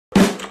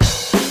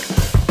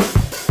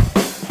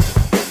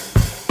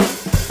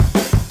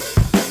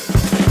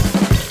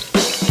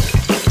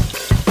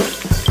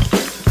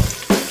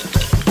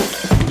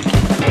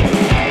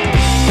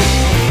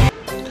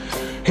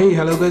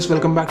hello guys,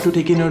 welcome back to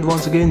Taking Note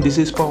once again. This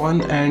is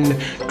Pawan and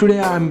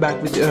today I'm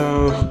back with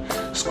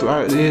another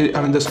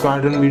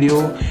Squadrun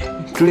video.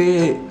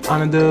 Today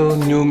another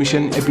new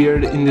mission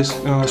appeared in this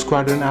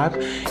Squadrun app.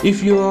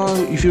 If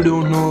you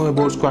don't know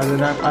about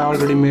Squadrun app, I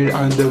already made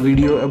another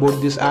video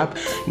about this app.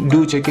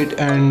 Do check it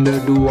and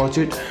do watch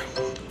it.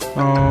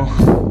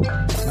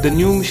 The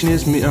new mission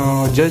is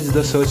judge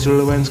the search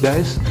relevance,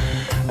 guys.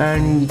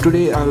 And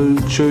today I'll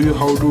show you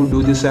how to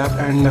do this app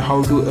and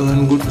how to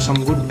earn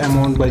some good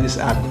amount by this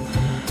app.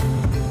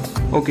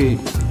 Okay,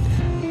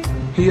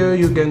 here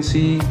you can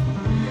see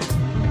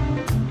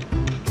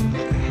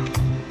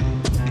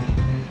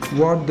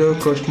what the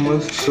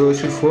customers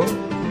searched for.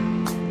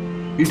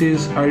 It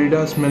is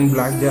Adidas Men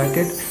Black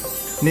Jacket.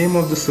 Name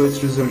of the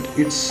search result,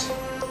 it's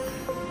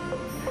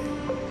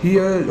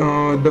here.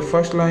 The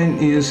first line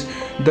is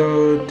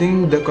the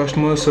thing the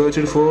customer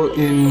searched for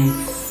in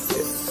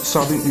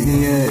shopping,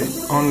 in a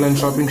online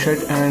shopping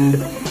site, and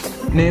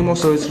name of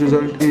search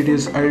result, it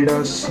is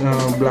Adidas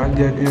black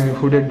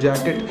hooded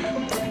jacket.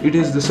 It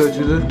is the search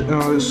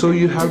result. So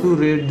you have to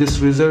rate this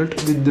result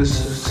with this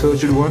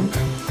searched one.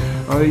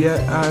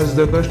 As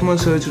the customer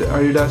searched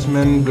Adidas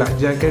Men Black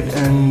Jacket,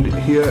 and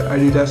here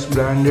Adidas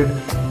branded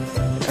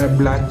a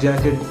black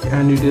jacket,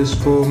 and it is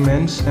for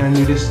men's and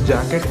it is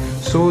jacket,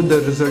 so the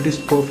result is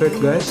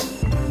perfect,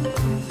 guys.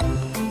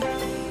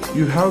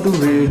 You have to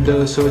rate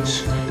the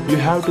search. You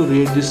have to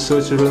rate this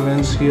search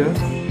relevance here.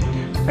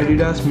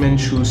 Adidas men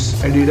shoes.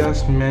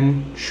 Adidas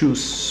men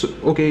shoes. So,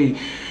 okay,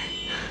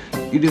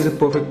 it is a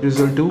perfect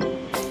result too.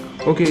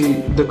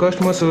 Okay, the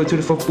customer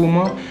searched for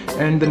Puma,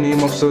 and the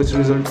name of search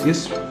result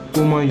is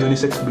Puma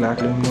unisex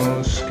black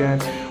no scan.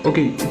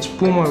 Okay, it's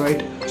Puma,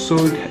 right? So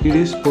it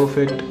is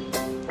perfect.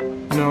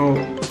 Now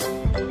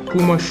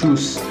Puma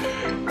shoes.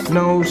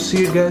 Now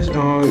see it, guys.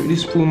 It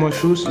is Puma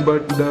shoes,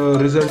 but the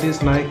result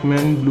is Nike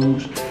men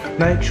blues.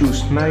 Nike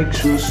shoes.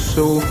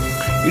 So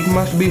it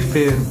must be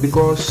fair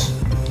because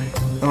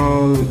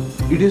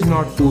it is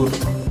not poor.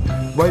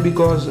 Why?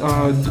 Because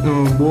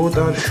both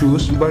are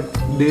shoes, but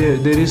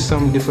there is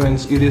some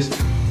difference. It is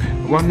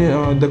one,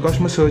 the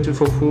customer searched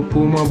for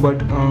Puma, but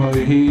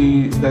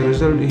the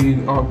result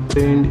he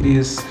obtained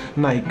is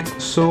Nike,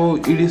 so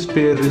it is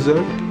fair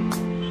result.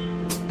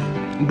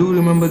 Do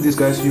remember this,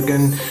 guys. You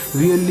can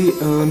really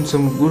earn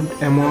some good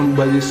amount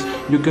by this.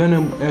 You can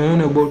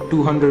earn about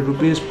 200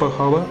 rupees per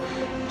hour.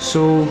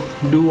 So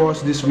do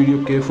watch this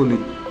video carefully.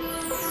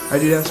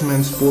 Adidas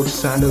men sports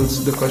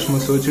sandals the customer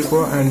searched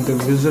for, and the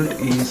result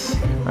is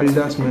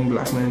Adidas men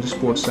black men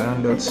sports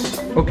sandals.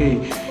 Okay,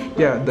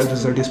 yeah, the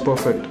result is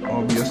perfect,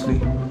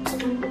 obviously.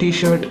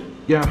 T-shirt,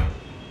 yeah,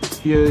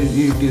 here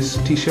it is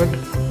T-shirt,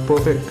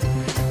 perfect.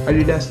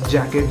 Adidas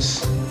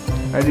jackets,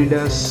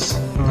 Adidas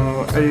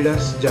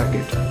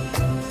jacket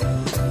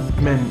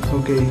men.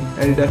 Okay,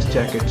 Adidas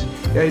jackets,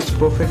 yeah, it's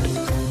perfect.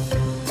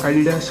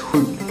 Adidas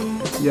hood,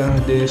 yeah,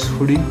 there is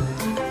hoodie.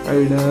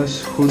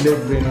 Adidas hooded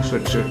rain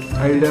sweatshirt,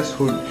 Adidas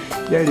hood,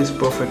 yeah, it is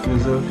perfect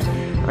result.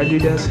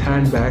 Adidas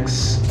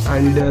handbags,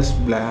 Adidas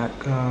black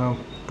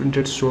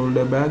printed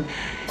shoulder bag.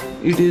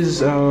 It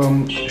is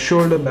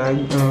shoulder bag.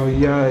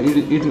 Yeah,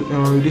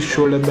 it is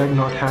shoulder bag,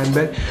 not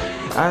handbag.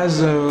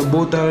 As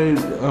both are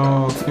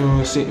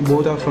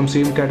from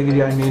same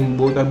category, I mean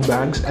both are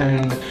bags,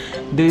 and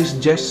there is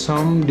just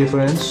some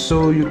difference,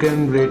 so you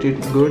can rate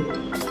it good.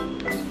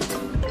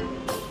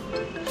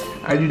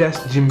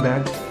 Adidas gym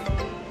bag,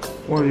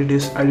 or it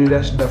is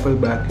Adidas duffel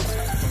bag.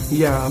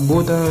 Yeah,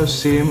 both are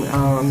same.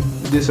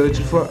 They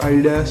searched for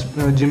Adidas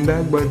gym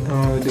bag, but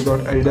they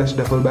got Adidas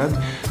duffel bag,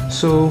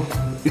 so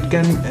it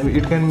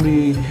can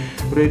be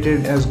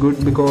rated as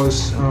good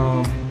because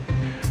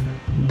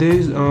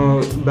these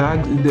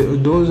bags,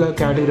 those are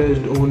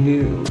categorized only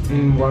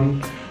in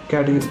one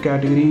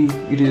category.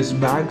 It is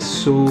bags,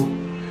 so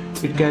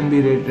it can be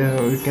rated.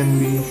 It can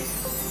be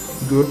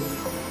good.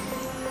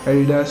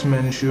 Adidas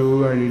men's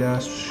shoe,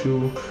 Adidas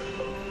shoe.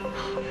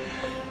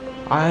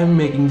 I am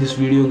making this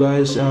video,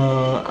 guys.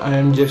 I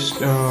am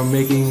just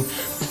opting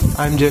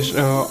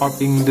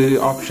the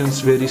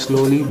options very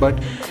slowly, but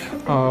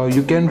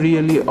you can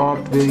really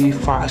opt very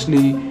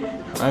fastly.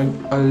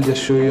 I'll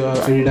just show you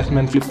Adidas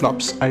men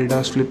flip-flops.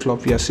 Adidas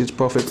flip-flop, yes, it's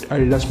perfect.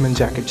 Adidas men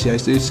jackets,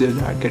 yes, it's a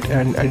jacket.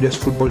 And Adidas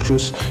football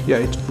shoes, yeah,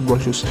 it's football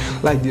shoes,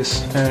 like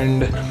this.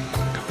 And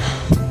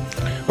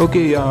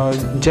okay,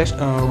 just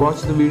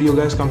watch the video,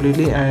 guys,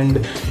 completely,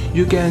 and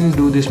you can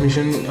do this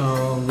mission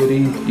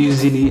very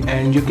easily,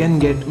 and you can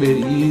get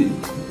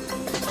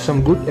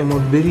some good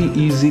amount very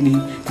easily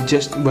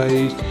just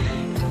by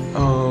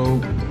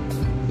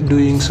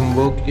doing some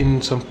work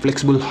in some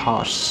flexible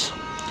hours.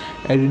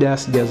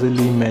 Adidas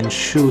Gazelle men's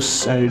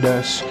shoes,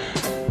 Adidas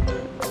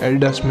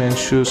men's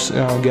shoes,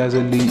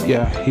 Gazelle,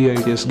 yeah, here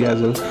it is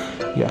Gazelle,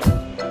 yeah.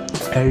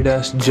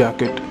 Adidas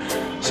jacket,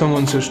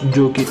 someone says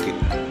joking.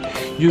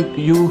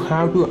 You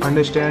have to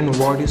understand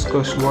what is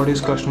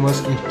customer's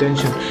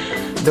intention.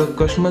 The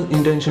customer's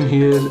intention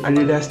here is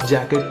Adidas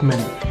jacket men,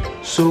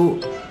 so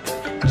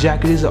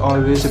jacket is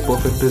always a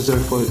perfect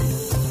result for it.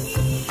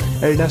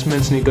 Adidas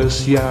men's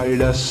sneakers, yeah,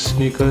 Adidas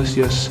sneakers,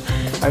 yes.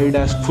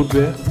 Adidas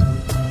footwear,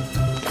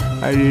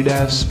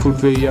 Adidas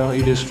footwear, yeah,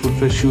 it is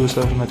footwear. Shoes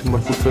are nothing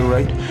but footwear,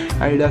 right?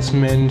 Adidas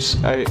men's,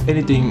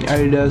 anything,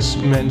 Adidas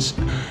men's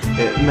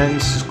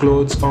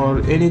clothes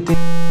or anything,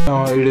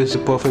 it is a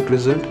perfect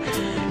result.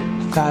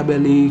 Fab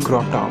Ali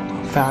crop top,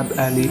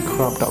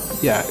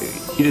 yeah,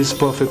 it is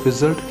perfect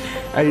result.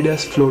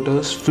 Adidas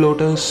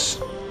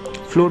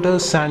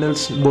floaters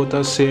sandals, both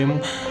are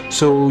same,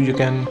 so you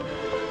can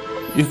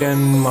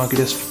mark it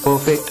as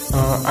perfect.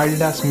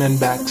 Adidas men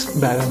bags,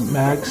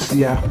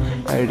 yeah,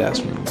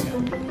 Adidas men, yeah.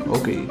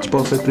 Okay, it's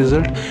perfect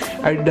result.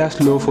 Adidas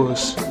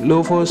loafers,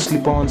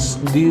 slip-ons,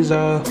 these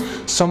are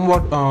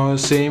somewhat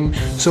same,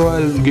 so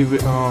I'll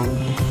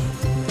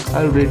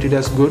rate it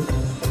as good.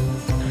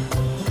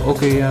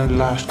 Okay, and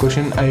last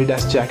question,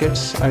 Adidas jacket.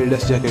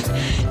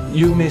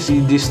 You may see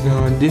this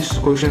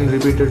question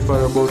repeated for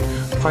about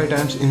 5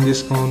 times in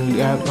this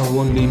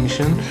only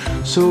mission.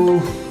 So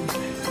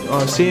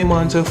same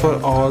answer for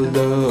all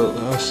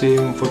the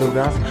same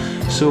photograph.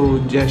 So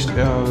just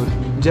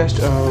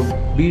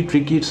be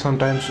tricky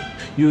sometimes.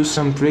 Use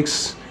some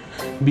tricks.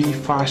 Be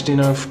fast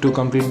enough to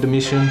complete the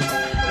mission,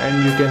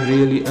 and you can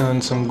really earn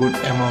some good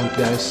amount,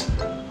 guys.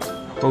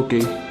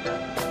 Okay.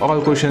 All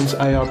questions,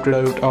 I opted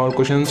out all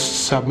questions.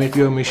 Submit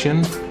your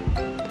mission,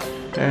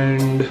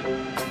 and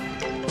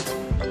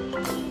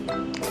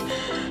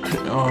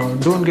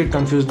don't get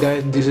confused,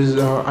 guys. This is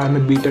I'm a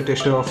beta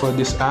tester of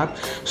this app,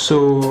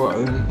 so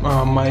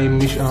my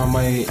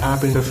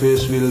app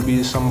interface will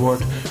be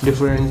somewhat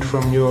different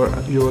from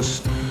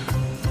yours.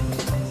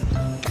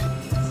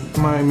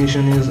 My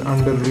mission is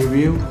under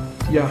review.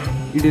 Yeah,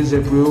 it is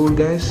approved,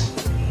 guys.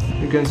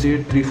 You can see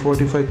it,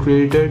 345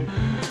 created.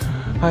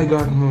 I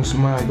got my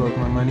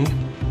money.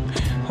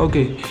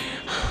 Okay,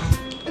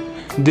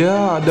 there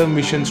are other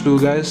missions too,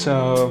 guys,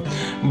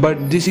 but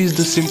this is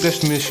the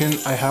simplest mission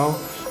I have.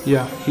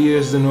 Yeah,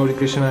 here's the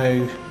notification.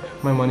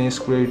 My money is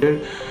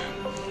created.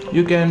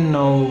 You can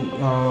now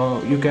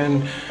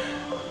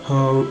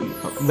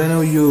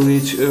whenever you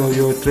reach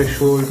your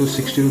threshold to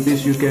 60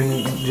 rupees, you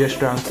can just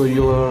transfer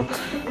your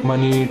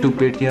money to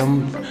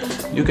Paytm.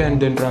 You can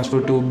then transfer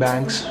to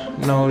banks.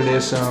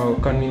 Nowadays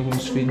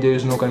convenience fee, there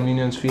is no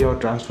convenience fee or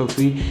transfer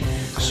fee,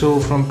 so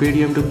from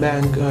Paytm to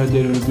bank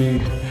there will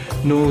be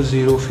no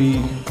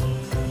fee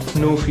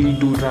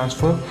to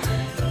transfer.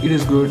 It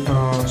is good.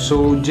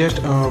 So just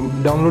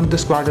download the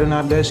Squadrun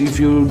app, guys. If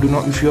you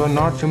are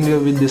not familiar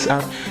with this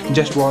app,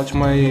 just watch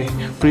my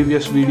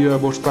previous video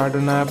about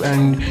Squadrun app,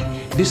 and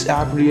this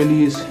app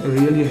really is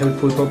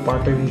helpful for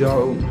part-time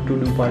job,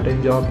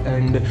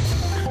 and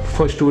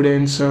for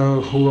students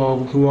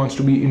who wants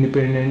to be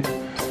independent.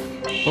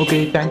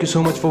 Okay, thank you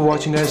so much for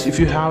watching, guys. If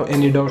you have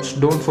any doubts,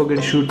 don't forget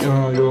to shoot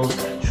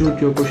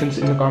your questions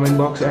in the comment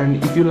box,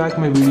 and if you like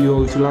my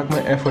video, if you like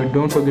my effort,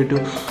 don't forget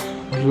to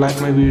like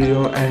my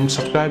video and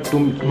subscribe to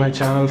my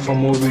channel for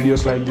more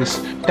videos like this.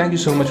 Thank you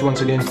so much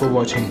once again for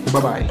watching.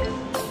 Bye bye.